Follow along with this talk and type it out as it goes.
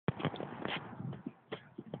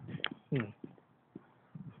Hmm.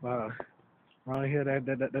 Wow. Around here,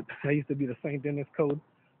 that used to be the St. Denis Code.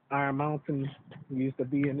 Iron Mountain used to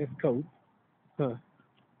be in this code. Huh.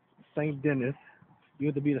 St. Denis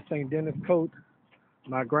used to be the St. Denis Code.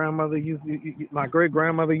 My grandmother my great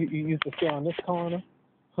grandmother used to stay on this corner.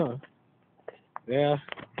 Huh. Yeah.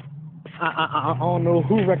 I don't know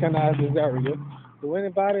who recognized this area. Do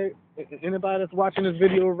anybody that's watching this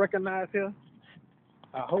video recognize here?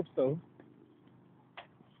 I hope so.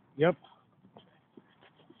 Yep.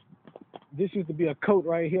 This used to be a coat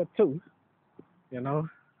right here too. You know,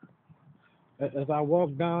 as I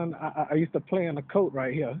walked down, I used to play in a coat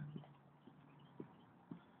right here.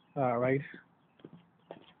 All right.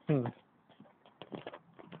 Hmm.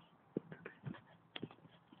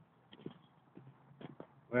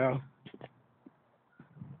 Well,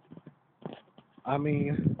 I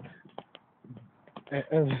mean, as,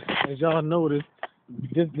 as y'all noticed,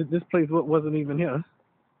 this place wasn't even here.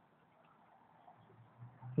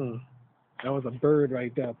 Hmm. That was a bird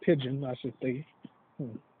right there, a pigeon, I should say.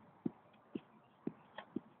 Hmm.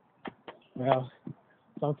 Well,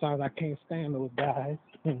 sometimes I can't stand those guys.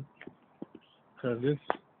 Hmm. Cause this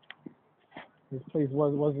place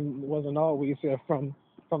wasn't always here from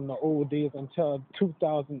the old days until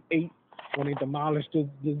 2008 when they demolished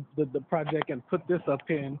the project and put this up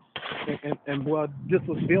here and well, this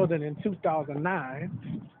was built in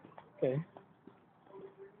 2009. Okay,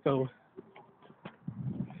 so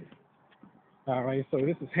all right, so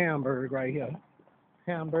this is Hamburg right here,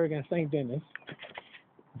 Hamburg and St. Denis.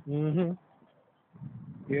 Mhm.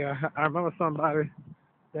 Yeah, I remember somebody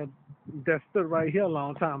that stood right here a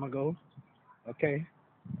long time ago. Okay,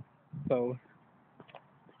 so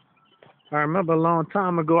I remember a long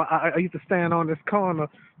time ago, I used to stand on this corner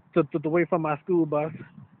to wait for my school bus.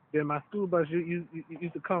 Then my school bus you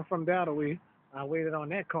used to come from that way. I waited on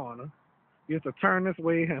that corner. You used to turn this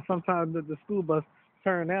way, and sometimes the school bus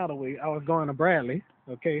turned that way. I was going to Bradley.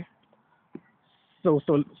 Okay, so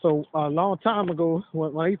a long time ago,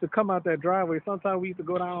 when I used to come out that driveway, sometimes we used to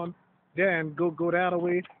go down there and go that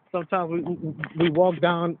way. Sometimes we walk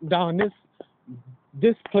down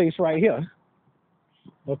this place right here.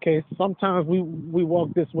 Okay, sometimes we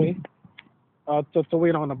walk this way to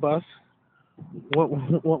wait on the bus.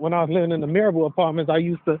 When I was living in the Maribel apartments, I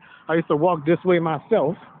used to walk this way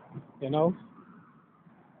myself. You know.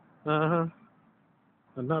 Uh huh.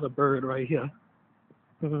 Another bird right here.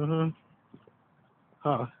 Uh huh.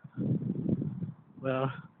 Huh.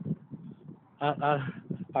 Well, I I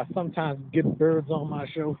I sometimes get birds on my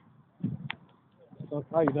show. So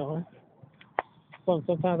how you doing?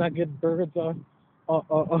 Sometimes I get birds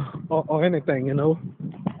or anything. You know.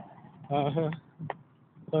 Uh huh.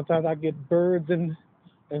 Sometimes I get birds and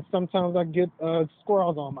sometimes I get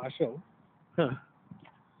squirrels on my show. Huh.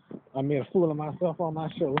 I made a fool of myself on my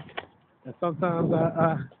show. And sometimes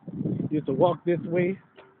I used to walk this way,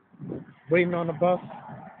 waiting on the bus,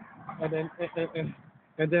 and then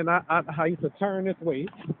I used to turn this way.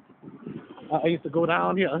 I used to go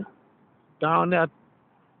down here, down that,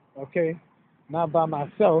 okay, not by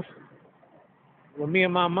myself. With me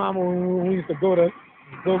and my mama, when we used to go to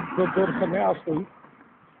Canal Street,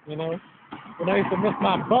 you know. When I used to miss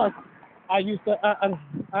my bus, I used to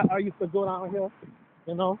go down here,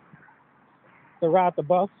 you know, to ride the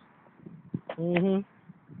bus. Mhm.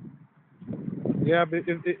 Yeah, but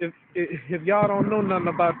if y'all don't know nothing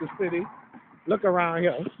about the city, look around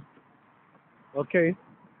here. Okay,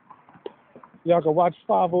 y'all can watch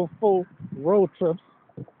 504 road trips.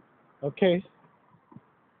 Okay,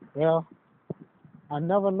 well, I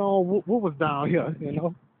never know what was down here. You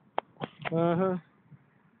know. Uh huh.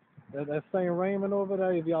 That St. Raymond over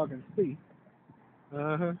there, if y'all can see.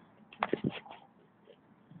 Uh huh.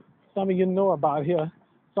 Some of you know about here.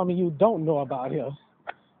 Some of you don't know about here.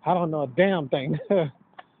 I don't know a damn thing.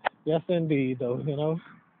 Yes, indeed, though. You know.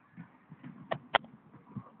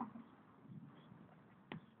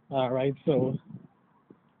 All right, so.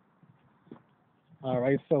 All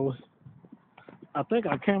right, so. I think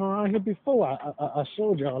I came around here before. I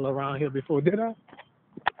showed y'all around here before, did I?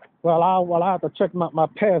 Well, I have to check my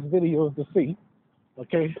past videos to see.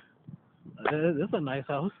 Okay. It's a nice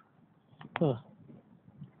house. Huh.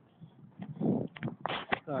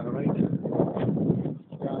 All right.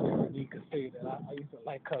 You can say that I used to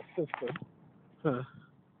like her sister. Huh.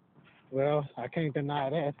 Well, I can't deny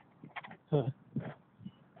that. Huh.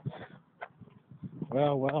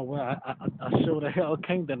 Well, I sure the hell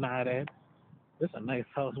can't deny that. It's a nice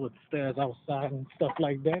house with stairs outside and stuff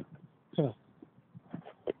like that. Huh.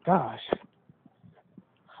 Gosh,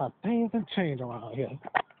 how things have changed around here.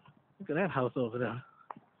 Look at that house over there.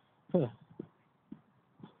 Huh.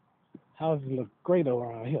 Houses look great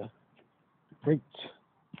around here. Great.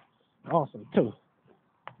 Awesome too.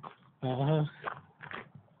 Uh-huh.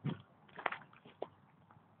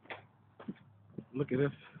 Look at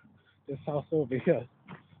this house over here.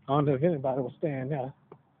 I don't know if anybody was staying there.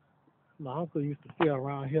 My uncle used to stay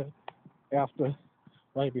around here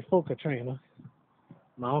right before Katrina.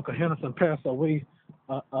 My uncle Henderson passed away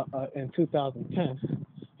in 2010.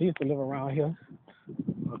 He used to live around here.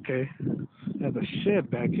 Okay, there's a shed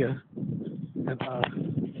back here, and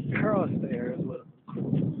curl stairs,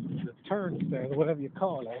 the turn stairs, whatever you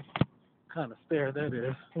call that kind of stair that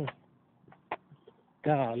is.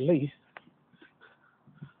 Golly,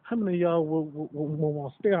 how many of y'all will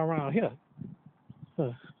want to stay around here?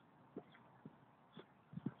 Huh.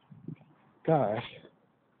 Gosh,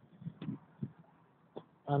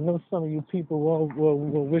 I know some of you people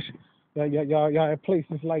will wish y'all had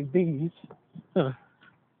places like these. Huh.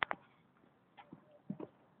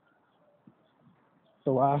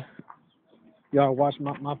 So y'all watch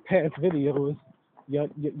my past videos,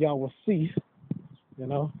 y'all will see, you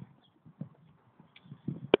know.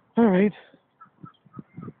 All right.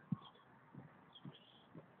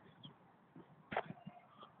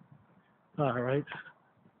 All right.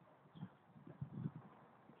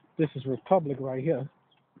 This is Republic right here.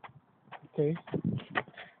 Okay.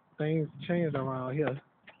 Things changed around here.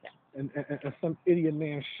 And some idiot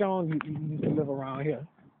named Sean used to live around here.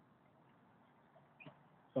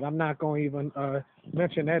 But I'm not going to even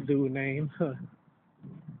mention that dude's name.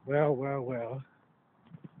 Well.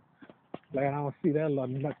 Glad I don't see that little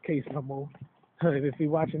nutcase no more. If he's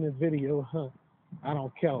watching this video, I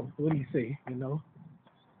don't care what he say, you know.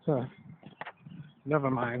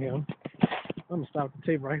 Never mind him. I'm going to stop the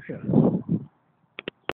tape right here.